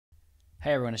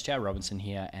Hey everyone, it's Chad Robinson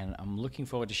here, and I'm looking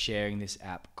forward to sharing this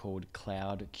app called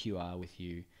Cloud QR with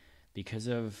you because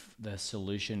of the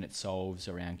solution it solves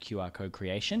around QR code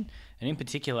creation, and in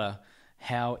particular,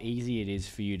 how easy it is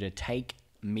for you to take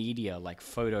media like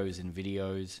photos and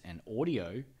videos and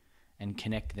audio and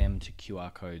connect them to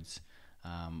QR codes,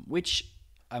 which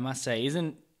I must say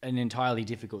isn't an entirely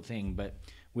difficult thing, but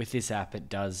with this app, it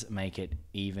does make it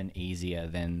even easier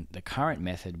than the current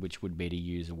method, which would be to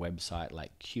use a website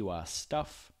like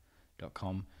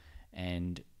qrstuff.com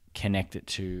and connect it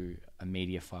to a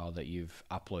media file that you've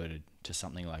uploaded to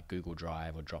something like Google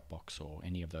Drive or Dropbox or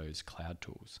any of those cloud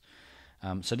tools.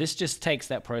 So this just takes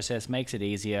that process, makes it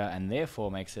easier, and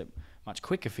therefore makes it much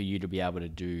quicker for you to be able to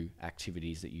do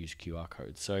activities that use QR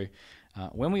codes. So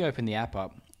when we open the app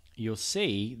up, you'll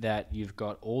see that you've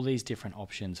got all these different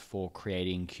options for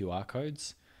creating QR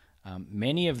codes.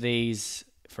 Many of these,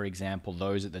 for example,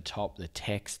 those at the top, the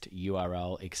text,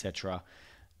 URL, etc.,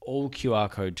 all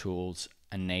QR code tools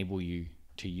enable you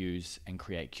to use and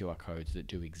create QR codes that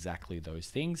do exactly those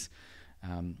things.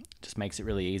 Just makes it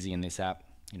really easy in this app.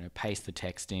 Paste the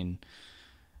text in.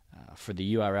 For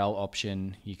the URL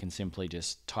option, you can simply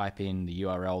just type in the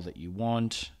URL that you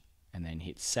want and then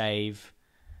hit save,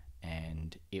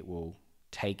 and it will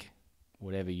take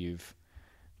whatever you've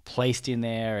placed in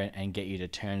there and get you to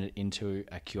turn it into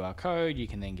a QR code. You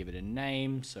can then give it a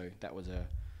name. So that was a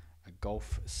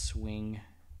golf swing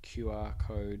QR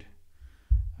code,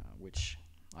 which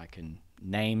I can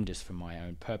name just for my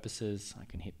own purposes. I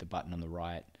can hit the button on the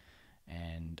right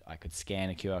and I could scan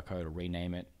a QR code or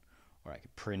rename it, or I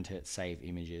could print it, save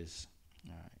images,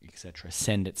 etc.,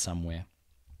 send it somewhere.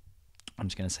 I'm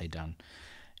just going to say done.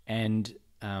 And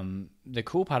the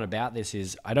cool part about this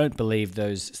is I don't believe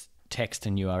those text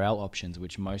and URL options,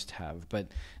 which most have, but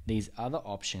these other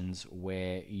options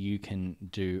where you can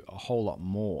do a whole lot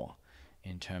more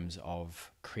in terms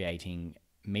of creating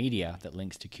media that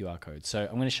links to QR codes. So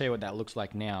I'm going to show you what that looks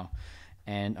like now.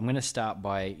 And I'm going to start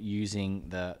by using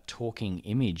the talking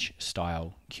image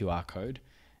style QR code.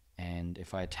 And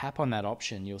if I tap on that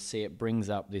option, you'll see it brings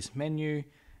up this menu,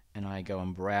 and I go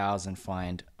and browse and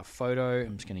find a photo.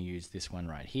 I'm just going to use this one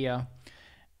right here.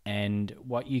 And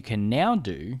what you can now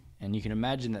do, and you can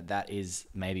imagine that that is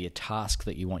maybe a task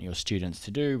that you want your students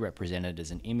to do, represented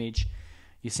as an image.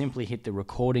 You simply hit the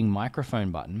recording microphone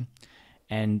button,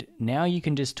 and now you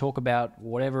can just talk about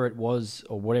whatever it was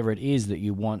or whatever it is that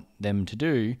you want them to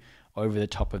do over the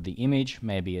top of the image.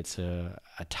 Maybe it's a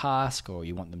task, or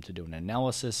you want them to do an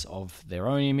analysis of their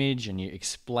own image, and you're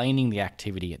explaining the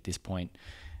activity at this point.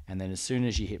 And then as soon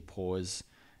as you hit pause,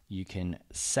 you can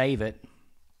save it,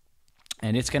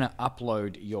 and it's going to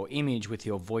upload your image with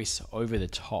your voice over the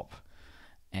top.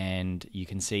 And you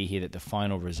can see here that the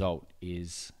final result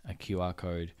is a QR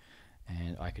code,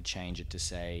 and I could change it to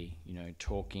say,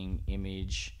 talking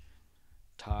image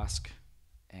task.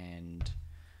 And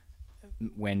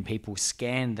when people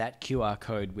scan that QR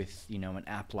code with, an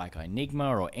app like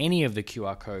Enigma or any of the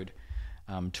QR code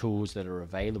tools that are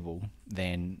available,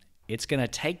 then it's going to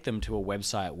take them to a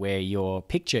website where your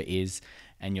picture is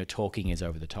and your talking is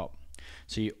over the top.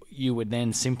 So you would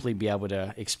then simply be able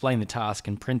to explain the task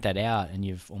and print that out, and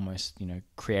you've almost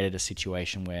created a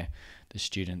situation where the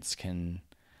students can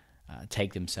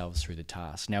take themselves through the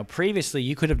task. Now, previously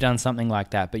you could have done something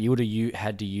like that, but you would have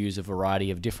had to use a variety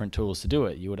of different tools to do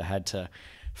it. You would have had to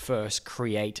first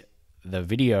create the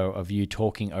video of you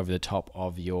talking over the top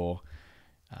of your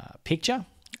picture,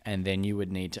 and then you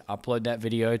would need to upload that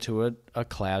video to a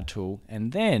cloud tool,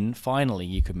 and then finally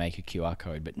you could make a QR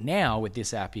code. But now with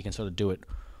this app, you can sort of do it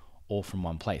all from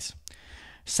one place.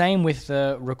 Same with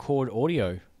the record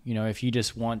audio. If you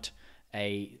just want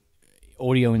a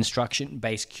audio instruction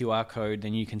based QR code,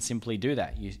 then you can simply do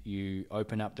that. You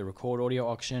open up the record audio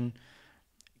option,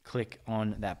 click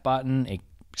on that button,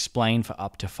 explain for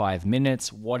up to 5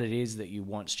 minutes what it is that you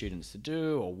want students to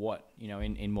do, or what,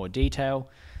 in more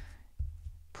detail.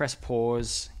 Press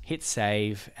pause, hit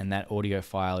save, and that audio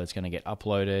file is going to get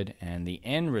uploaded, and the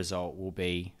end result will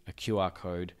be a QR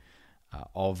code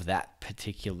of that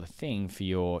particular thing for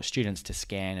your students to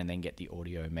scan and then get the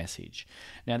audio message.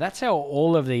 Now, that's how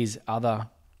all of these other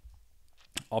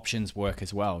options work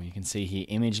as well. You can see here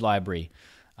image library,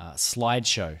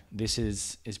 slideshow. This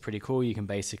is pretty cool. You can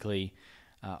basically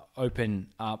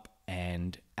open up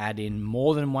and add in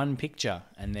more than one picture,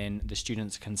 and then the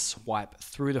students can swipe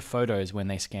through the photos when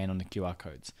they scan on the QR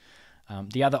codes.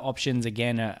 The other options,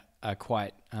 again, are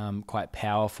quite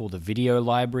powerful. The video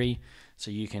library, so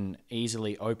you can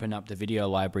easily open up the video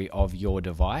library of your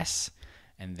device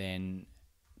and then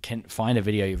can find a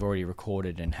video you've already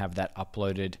recorded and have that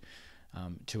uploaded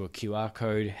to a QR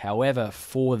code. However,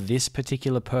 for this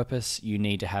particular purpose, you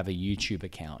need to have a YouTube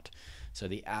account. So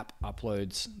the app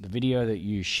uploads the video that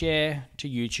you share to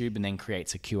YouTube and then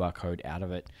creates a QR code out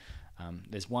of it.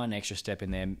 There's one extra step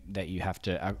in there that you have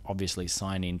to obviously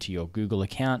sign into your Google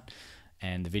account,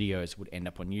 and the videos would end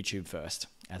up on YouTube first,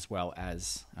 as well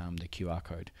as the QR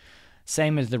code.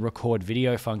 Same as the record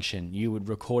video function. You would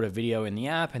record a video in the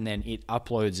app and then it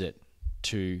uploads it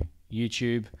to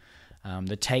YouTube.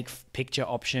 The take picture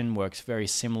option works very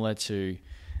similar to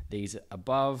these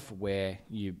above, where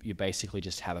you basically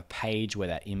just have a page where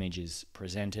that image is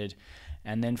presented.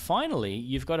 And then finally,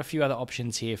 you've got a few other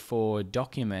options here for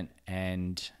document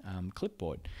and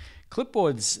clipboard.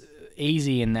 Clipboard's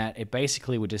easy in that it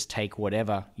basically would just take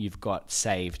whatever you've got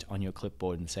saved on your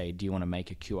clipboard and say, do you want to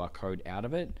make a QR code out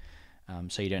of it?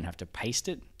 So you don't have to paste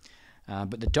it.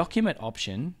 But the document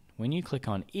option, when you click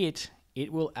on it,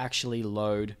 it will actually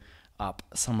load up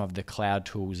some of the cloud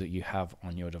tools that you have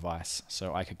on your device.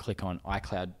 So I could click on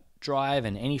iCloud Drive,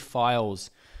 and any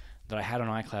files that I had on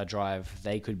iCloud Drive,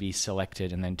 they could be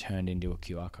selected and then turned into a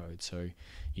QR code. So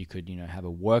you could, have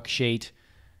a worksheet,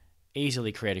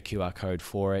 easily create a QR code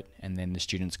for it, and then the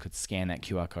students could scan that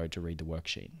QR code to read the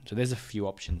worksheet. So there's a few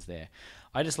options there.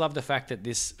 I just love the fact that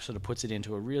this sort of puts it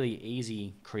into a really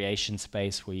easy creation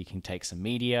space where you can take some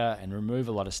media and remove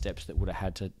a lot of steps that would have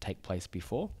had to take place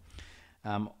before.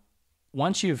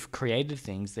 Once you've created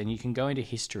things, then you can go into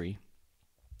history,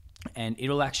 and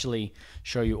it'll actually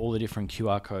show you all the different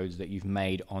QR codes that you've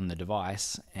made on the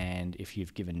device. And if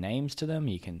you've given names to them,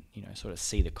 you can sort of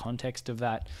see the context of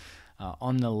that.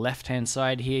 On the left-hand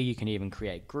side here, you can even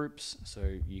create groups.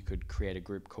 So you could create a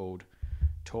group called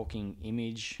Talking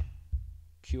Image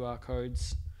QR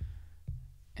Codes.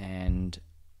 And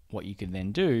what you can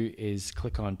then do is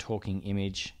click on Talking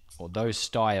Image or those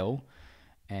style,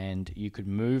 and you could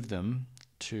move them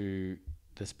to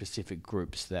the specific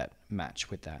groups that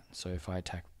match with that. So if I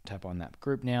tap on that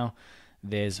group now,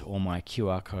 there's all my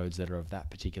QR codes that are of that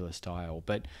particular style.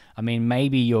 But I mean,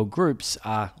 maybe your groups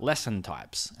are lesson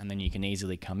types, and then you can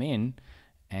easily come in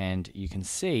and you can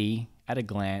see at a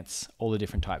glance all the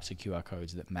different types of QR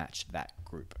codes that match that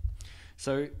group.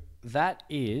 So that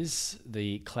is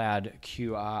the Cloud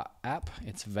QR app.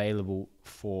 It's available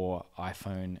for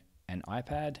iPhone and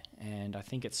iPad, and I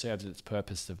think it serves its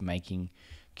purpose of making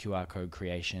QR code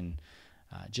creation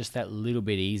just that little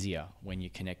bit easier when you're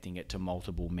connecting it to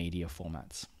multiple media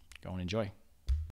formats. Go and enjoy.